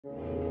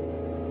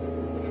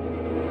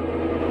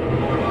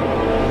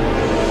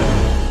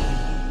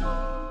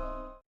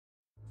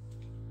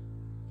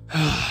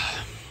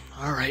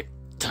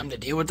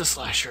deal with the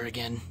slasher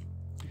again.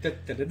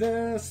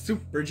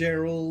 Super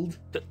Gerald.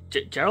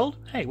 Gerald?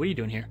 Hey, what are you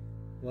doing here?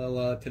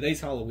 Well, today's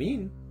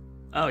Halloween.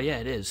 Oh, yeah,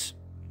 it is.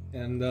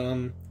 And,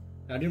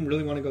 I didn't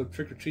really want to go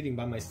trick-or-treating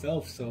by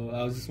myself, so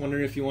I was just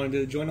wondering if you wanted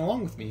to join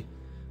along with me.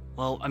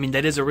 Well, I mean,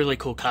 that is a really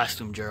cool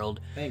costume, Gerald.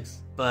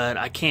 Thanks. But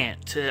I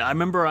can't. I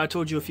remember I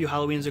told you a few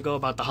Halloweens ago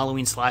about the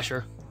Halloween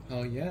slasher.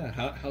 Oh, yeah.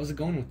 How's it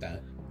going with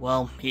that?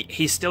 Well,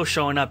 he's still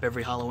showing up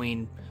every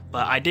Halloween,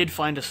 but I did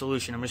find a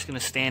solution. I'm just going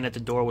to stand at the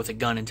door with a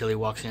gun until he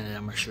walks in and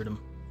I'm going to shoot him.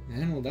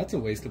 Man, well, that's a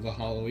waste of a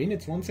Halloween.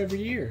 It's once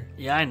every year.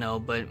 Yeah, I know,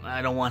 but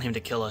I don't want him to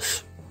kill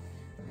us.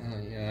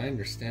 Oh, yeah, I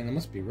understand. That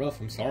must be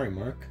rough. I'm sorry,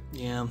 Mark.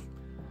 Yeah.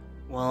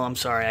 Well, I'm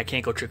sorry. I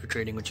can't go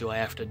trick-or-treating with you. I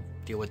have to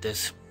deal with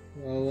this.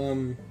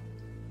 Well,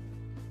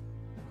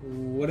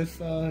 what if,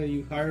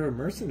 you hire a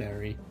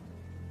mercenary?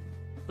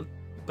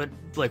 But,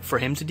 like, for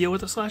him to deal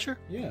with the slasher?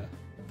 Yeah.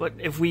 But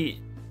if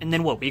we... And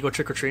then what? We go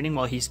trick-or-treating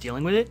while he's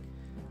dealing with it?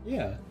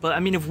 Yeah. But, I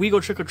mean, if we go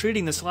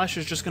trick-or-treating, the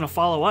slasher's just gonna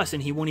follow us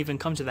and he won't even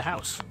come to the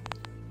house.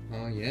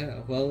 Oh,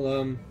 yeah.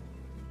 Well,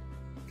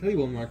 tell you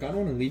what, Mark, I don't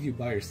want to leave you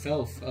by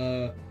yourself.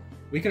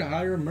 We could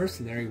hire a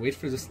mercenary, wait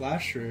for the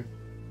slasher,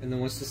 and then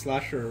once the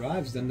slasher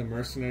arrives, then the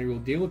mercenary will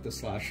deal with the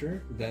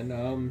slasher.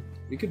 Then,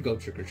 we could go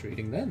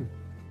trick-or-treating then.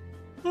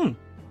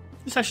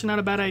 It's actually not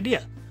a bad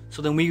idea.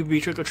 So then we could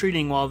be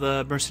trick-or-treating while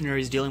the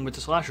mercenary is dealing with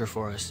the slasher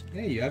for us.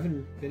 Hey, you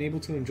haven't been able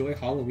to enjoy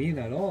Halloween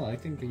at all. I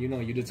think,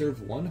 you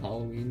deserve one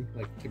Halloween,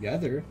 like,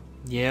 together.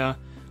 Yeah.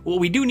 What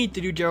we do need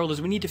to do, Gerald,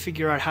 is we need to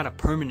figure out how to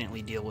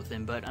permanently deal with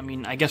him. But, I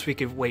mean, I guess we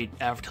could wait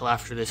till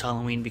after this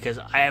Halloween because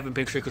I haven't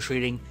been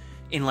trick-or-treating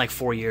in like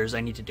 4 years.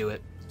 I need to do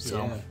it. So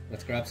yeah,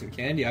 let's grab some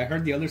candy. I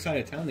heard the other side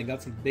of town, they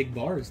got some big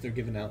bars they're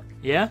giving out.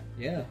 Yeah?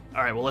 Yeah.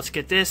 Alright, well, let's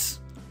get this.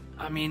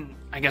 I mean,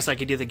 I guess I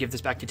could either give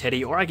this back to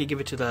Teddy or I could give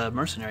it to the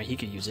mercenary. He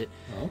could use it.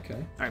 Oh,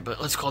 okay. Alright, but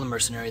let's call the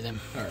mercenary then.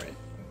 Alright.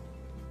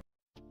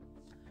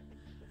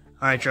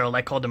 Alright, Gerald,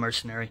 I called the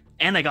mercenary.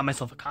 And I got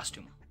myself a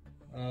costume.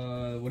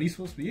 What are you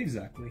supposed to be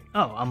exactly?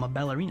 Oh, I'm a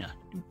ballerina.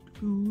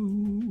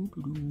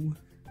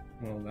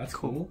 Well, that's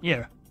cool.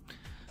 Yeah.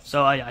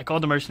 So I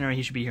called the mercenary.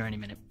 He should be here any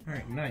minute.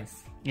 Alright,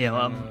 nice.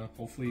 Yeah, and,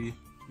 hopefully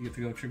you get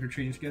to go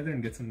trick-or-treating together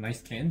and get some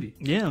nice candy.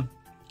 Yeah.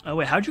 Oh,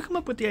 wait, how'd you come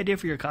up with the idea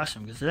for your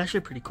costume? Because it's actually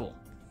pretty cool.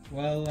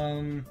 Well,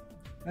 I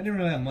didn't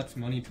really have much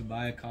money to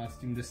buy a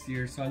costume this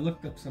year, so I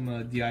looked up some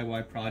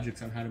DIY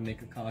projects on how to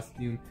make a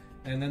costume,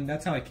 and then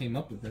that's how I came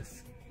up with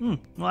this. Well,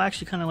 I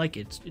actually kind of like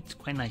it. It's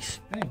quite nice.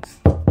 Thanks.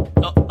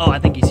 Oh, I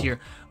think he's here.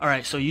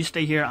 Alright, so you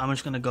stay here. I'm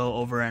just going to go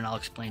over and I'll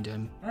explain to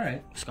him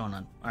Alright. what's going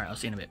on. Alright, I'll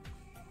see you in a bit.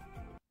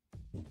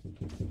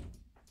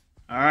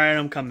 Alright,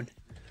 I'm coming.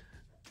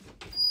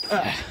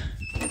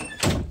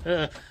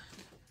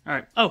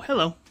 Alright. Oh,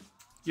 hello.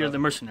 You're the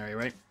mercenary,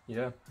 right?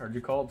 Yeah, heard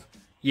you called.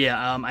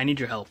 Yeah, I need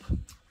your help.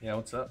 Yeah,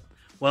 what's up?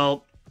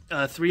 Well,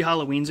 3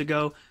 Halloweens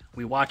ago,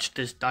 we watched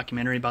this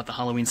documentary about the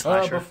Halloween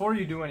slasher. Before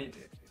you do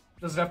anything,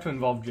 does it have to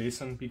involve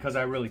Jason? Because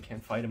I really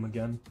can't fight him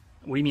again.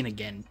 What do you mean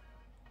again?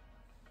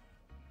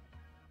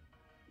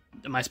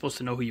 Am I supposed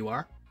to know who you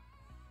are?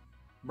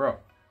 Bro.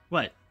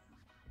 What?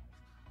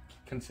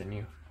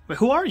 Continue. Wait,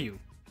 who are you?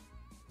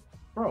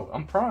 Bro,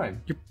 I'm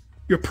Prime.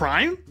 You're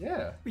Prime?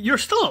 Yeah. You're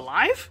still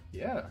alive?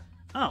 Yeah.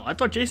 Oh, I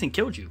thought Jason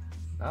killed you.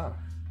 Ah.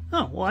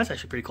 Oh, well, that's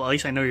actually pretty cool. At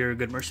least I know you're a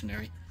good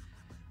mercenary.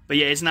 But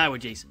yeah, it's not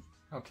with Jason.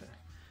 Okay.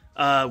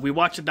 We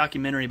watched a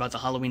documentary about the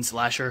Halloween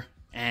slasher,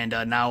 and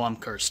now I'm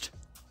cursed.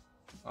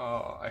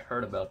 Oh, I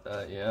heard about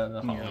that. Yeah,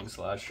 the Halloween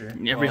slasher.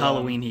 Every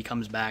Halloween he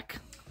comes back.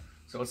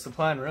 So what's the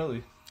plan,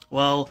 really?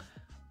 Well,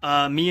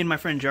 me and my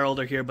friend Gerald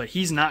are here, but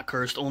he's not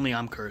cursed, only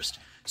I'm cursed.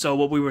 So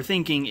what we were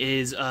thinking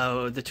is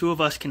the two of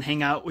us can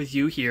hang out with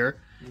you here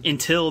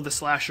until the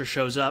slasher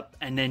shows up,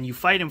 and then you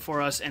fight him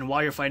for us, and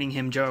while you're fighting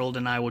him, Gerald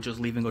and I will just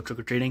leave and go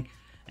trick-or-treating,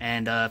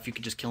 and if you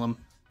could just kill him.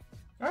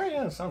 Alright,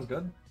 yeah, sounds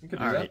good. You could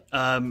do that.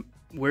 Alright,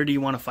 where do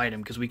you want to fight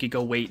him? Because we could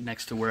go wait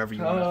next to wherever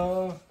you want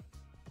to.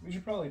 We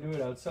should probably do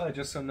it outside,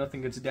 just so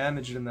nothing gets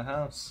damaged in the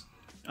house.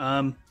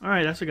 Alright,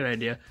 that's a good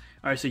idea.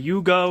 Alright, so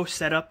you go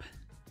set up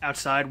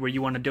outside where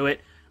you want to do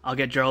it. I'll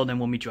get Gerald and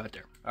we'll meet you out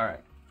there.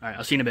 Alright. Alright,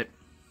 I'll see you in a bit.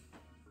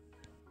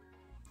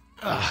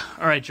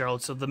 Alright,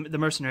 Gerald, so the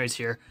mercenary's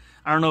here.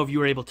 I don't know if you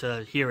were able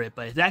to hear it,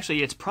 but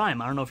it's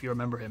Prime. I don't know if you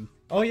remember him.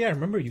 Oh yeah, I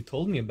remember you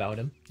told me about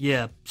him.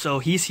 Yeah, so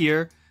he's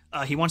here.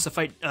 He wants to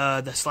fight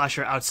the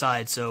slasher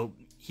outside, so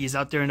he's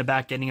out there in the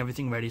back getting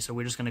everything ready, so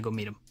we're just gonna go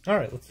meet him.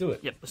 Alright, let's do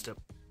it. Yep, let's do it.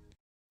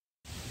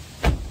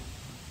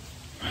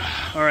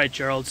 Alright,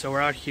 Gerald, so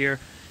we're out here.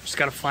 Just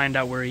gotta find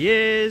out where he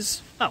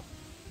is. Oh.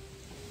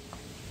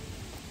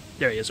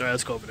 There he is. Alright,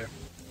 let's go over there.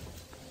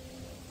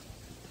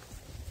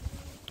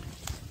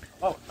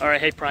 Oh. Alright,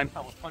 hey Prime. I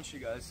almost punched you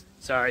guys.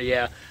 Sorry,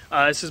 yeah.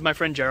 This is my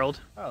friend Gerald.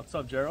 Oh, what's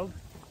up, Gerald?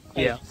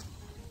 Yeah.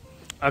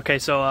 Okay,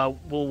 so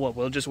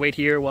we'll just wait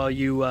here while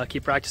you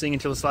keep practicing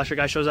until the slasher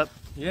guy shows up?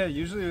 Yeah,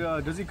 usually,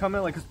 does he come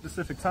at like a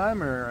specific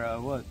time or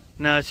what?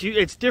 No,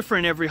 it's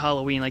different every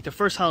Halloween. Like the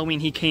first Halloween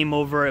he came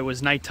over, it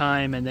was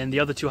nighttime, and then the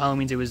other 2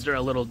 Halloweens it was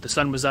the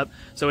sun was up.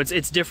 So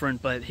it's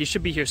different, but he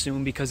should be here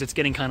soon because it's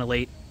getting kind of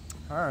late.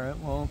 Alright,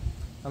 well,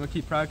 I'm gonna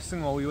keep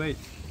practicing while we wait.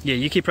 Yeah,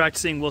 you keep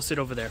practicing. We'll sit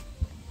over there.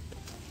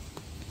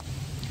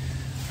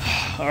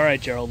 All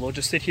right, Gerald. We'll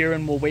just sit here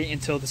and we'll wait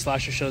until the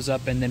slasher shows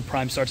up, and then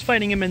Prime starts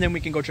fighting him, and then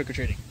we can go trick or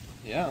treating.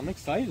 Yeah, I'm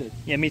excited.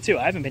 Yeah, me too.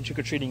 I haven't been trick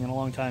or treating in a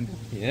long time.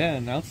 Yeah,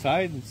 and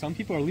outside, some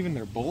people are leaving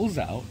their bowls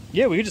out.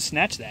 Yeah, we could just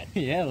snatch that.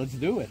 Yeah, let's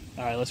do it.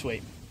 All right, let's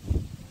wait.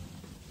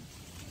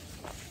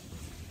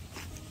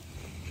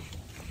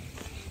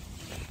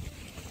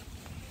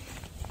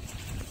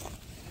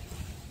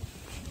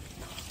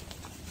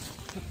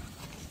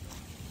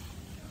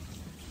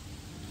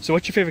 So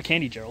what's your favorite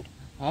candy, Gerald?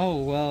 Oh,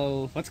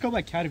 well, let's go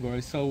by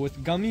category. So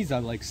with gummies, I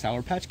like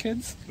Sour Patch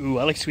Kids. Ooh,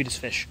 I like Sweetest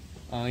Fish.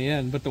 Oh,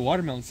 yeah, but the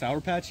watermelon Sour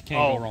Patch, you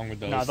can't go wrong with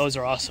those. Nah, those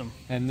are awesome.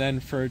 And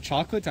then for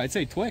chocolates, I'd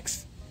say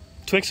Twix.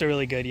 Twix are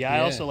really good, yeah. I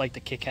Yeah. also like the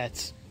Kit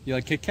Kats. You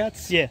like Kit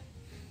Kats? Yeah.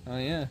 Oh,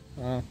 yeah.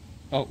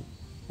 Oh,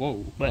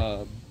 whoa.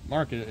 What?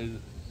 Mark, is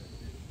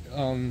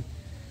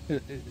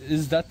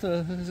that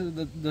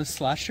the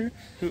slasher?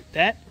 Who,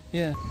 that?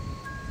 Yeah.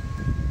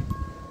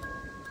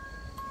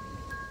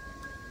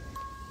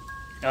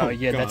 Oh, Oh,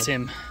 yeah, God. that's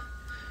him.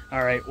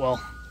 All right, well,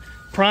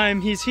 Prime,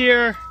 he's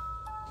here.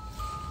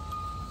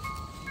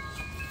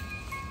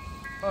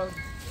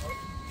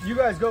 You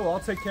guys go. I'll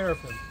take care of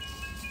him.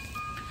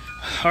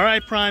 All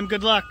right, Prime,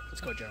 good luck.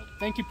 Let's go, Gerald.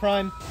 Thank you,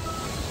 Prime.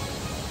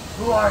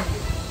 Who are you?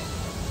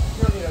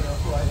 You don't need to know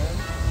who I am.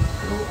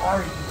 Who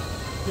are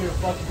you? Here,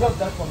 fuck up.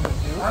 That's what I'm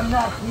gonna do. I'm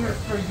not here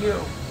for you.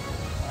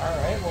 All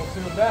right. Well,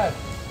 too bad.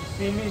 You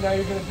see me now.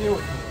 You're gonna deal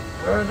with me.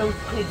 Where are those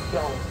kids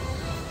going?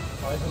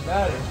 Why does it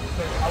matter?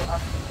 Because I'll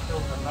have to kill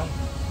them.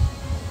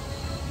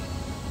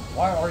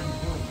 why are you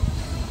doing this?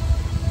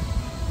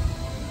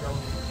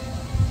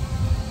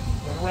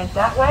 They went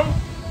that way.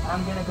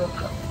 I'm gonna go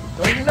kill them.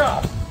 No, you're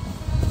not.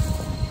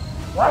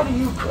 Why do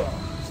you care?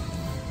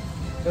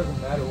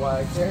 Doesn't matter why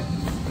I care.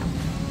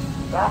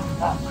 Back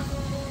up.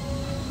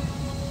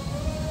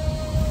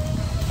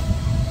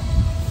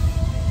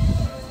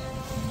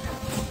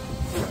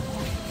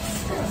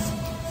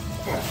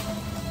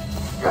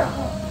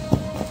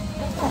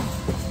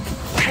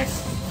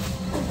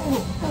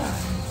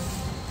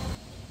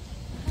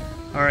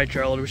 All right,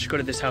 Gerald, we should go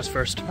to this house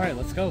first. All right,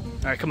 let's go. All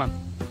right, come on.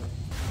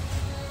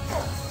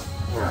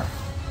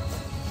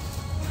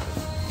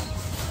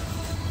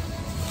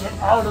 Get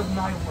out of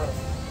my way.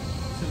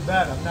 Too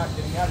bad. I'm not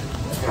getting out of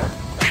here.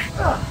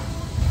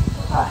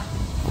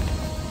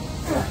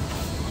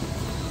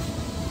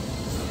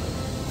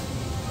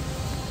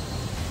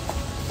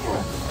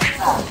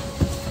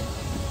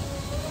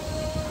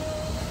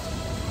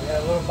 Yeah,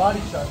 a little body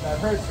shot. That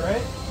hurts,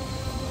 right?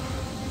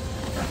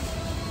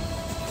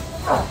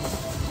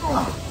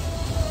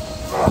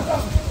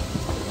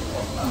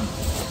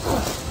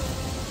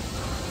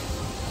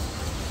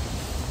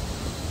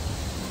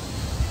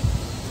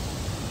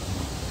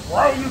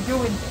 Why are you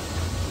doing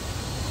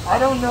this? I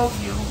don't know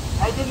you.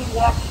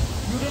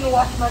 You didn't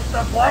watch my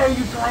stuff. Why are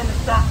you trying to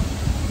stop me?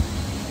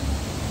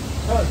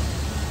 Because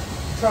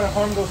you're trying to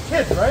harm those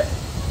kids, right?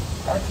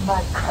 That's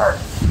my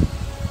curse.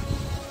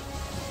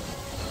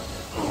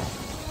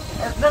 It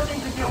has nothing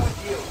to do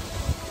with you.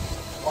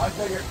 Why is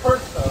that your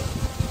curse, though?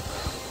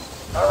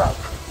 Alright.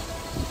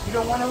 You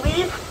don't want to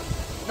leave?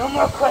 No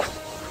more questions.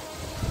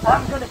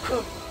 I'm gonna kill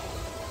you.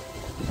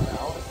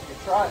 I want to see you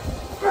try.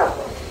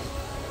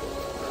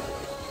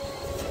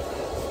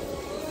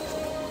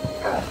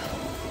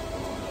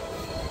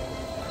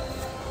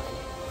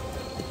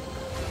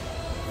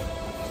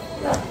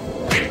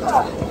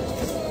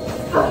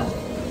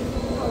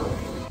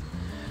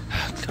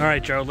 All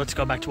right, Gerald, let's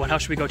go back to what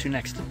house should we go to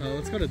next?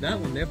 Let's go to that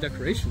one. They have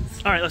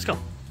decorations. All right, let's go.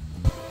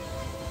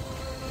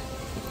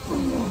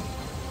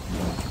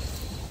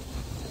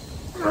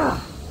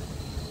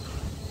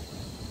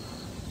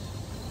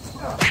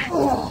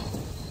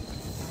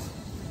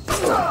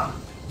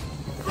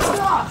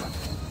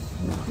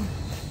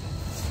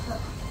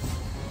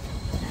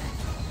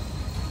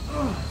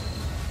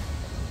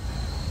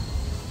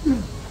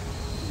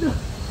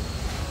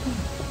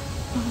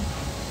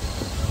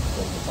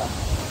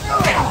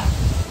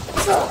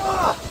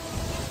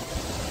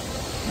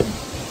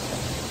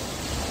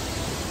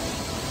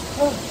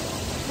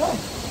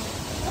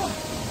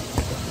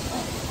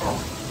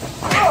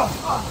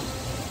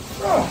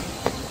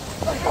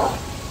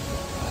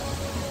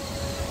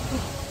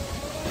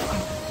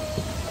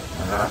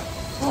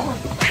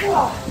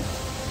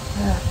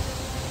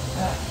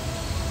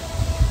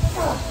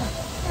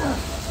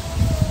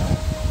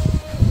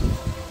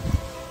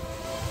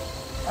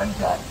 I'm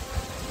done.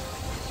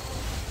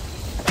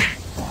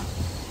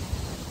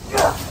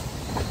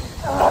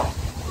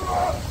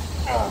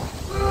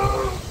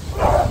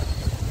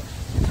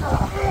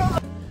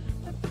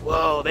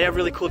 Whoa, they have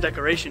really cool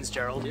decorations,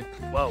 Gerald.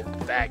 Whoa,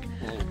 bag.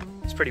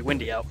 It's pretty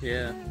windy out.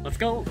 Yeah. Let's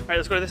go. All right,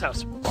 let's go to this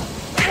house.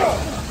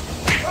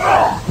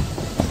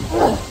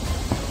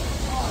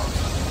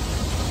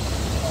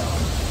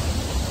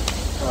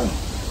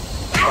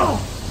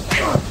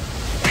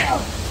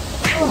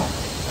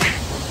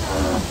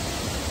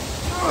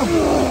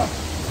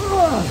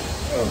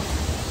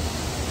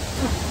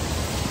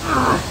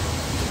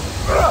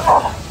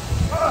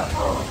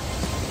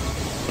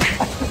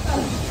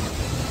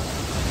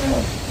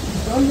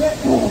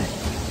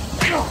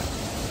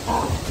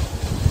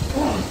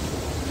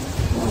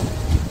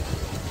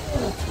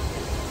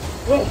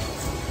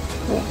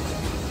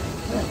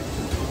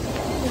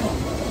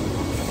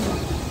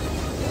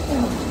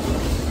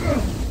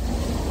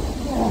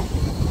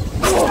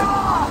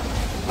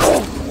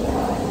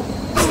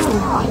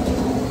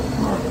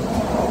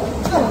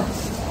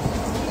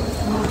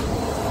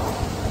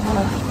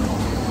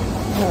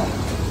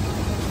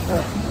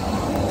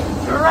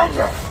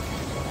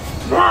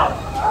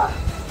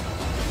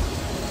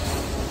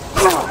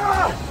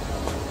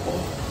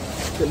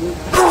 All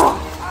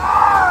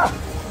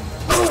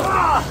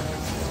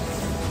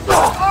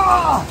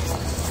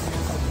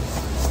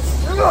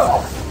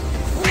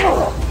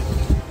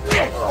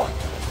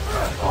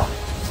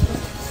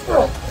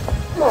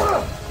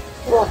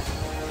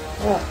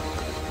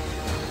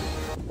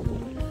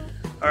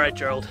right,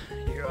 Gerald.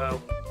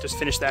 You just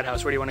finished that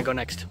house. Where do you want to go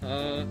next?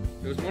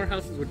 There's more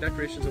houses with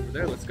decorations over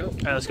there. Let's go. All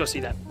right, let's go see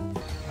that.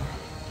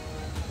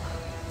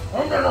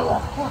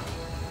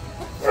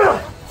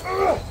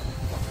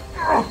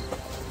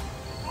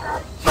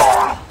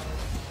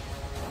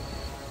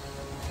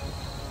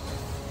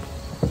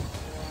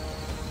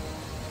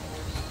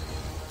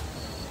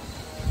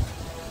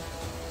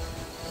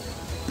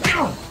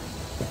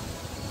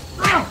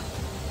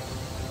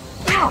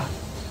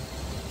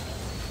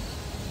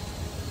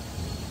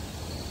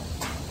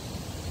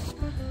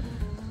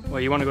 Well,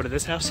 you want to go to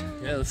this house?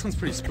 Yeah, this one's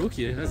pretty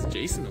spooky. It has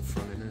Jason up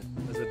front in it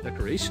as a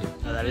decoration.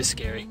 Oh, that is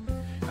scary.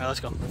 All right, let's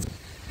go.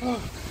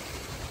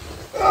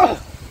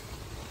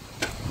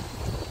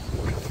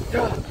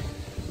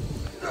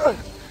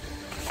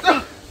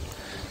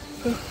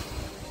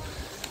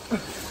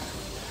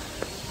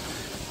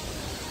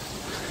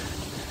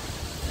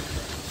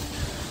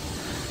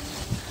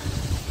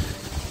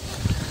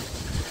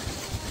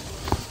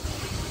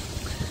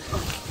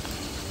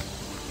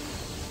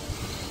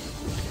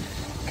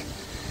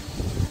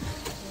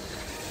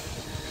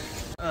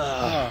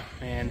 Oh,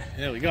 man.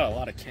 Yeah, we got a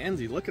lot of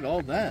candy. Look at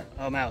all that.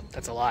 Oh, I'm out.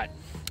 That's a lot.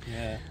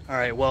 Yeah. All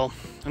right, well,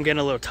 I'm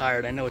getting a little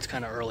tired. I know it's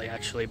kind of early,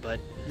 actually,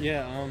 but...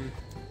 Yeah,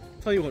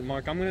 tell you what,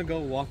 Mark, I'm gonna go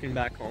walking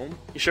back home.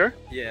 You sure?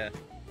 Yeah.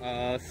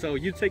 So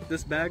you take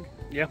this bag.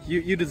 Yeah.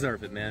 You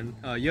deserve it, man.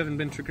 You haven't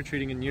been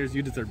trick-or-treating in years.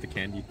 You deserve the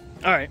candy.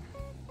 All right.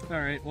 All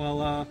right,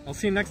 well, I'll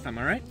see you next time,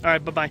 all right? All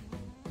right, bye-bye.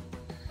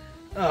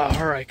 Oh,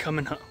 all right,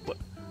 coming home. What?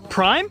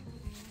 Prime?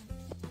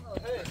 Oh,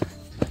 hey.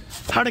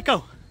 How'd it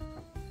go?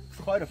 It's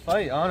quite a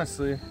fight,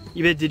 honestly.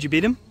 Did you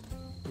beat him?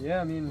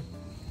 Yeah, I mean,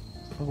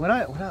 when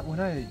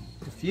I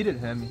defeated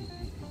him,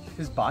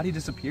 his body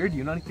disappeared. Do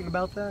you know anything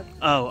about that?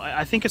 Oh,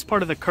 I think it's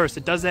part of the curse.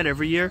 It does that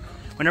every year.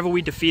 Whenever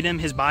we defeat him,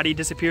 his body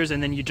disappears,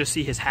 and then you just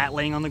see his hat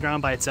laying on the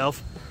ground by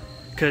itself.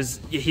 Because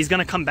he's going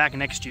to come back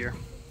next year.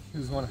 He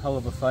was one hell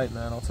of a fight,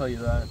 man. I'll tell you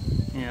that.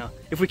 Yeah.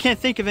 If we can't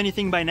think of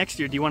anything by next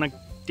year, do you want to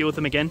deal with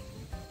him again?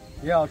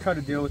 Yeah, I'll try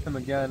to deal with him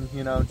again.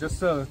 You know, just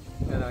so,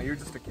 you know, you're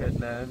just a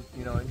kid, man.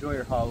 You know, enjoy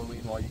your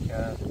Halloween while you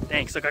can.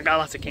 Thanks. Look, I got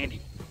lots of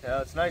candy.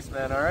 Yeah, it's nice,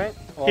 man. All right.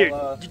 Well,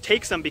 Here, you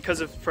take some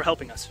for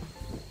helping us.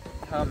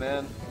 Oh,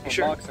 man. I'm a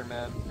sure? boxer,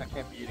 man. I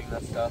can't be eating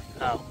that stuff.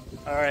 Oh,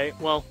 all right.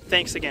 Well,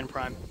 thanks again,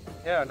 Prime.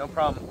 Yeah, no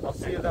problem. I'll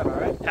see you then. All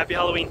right. Happy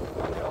Halloween.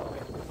 Happy Halloween.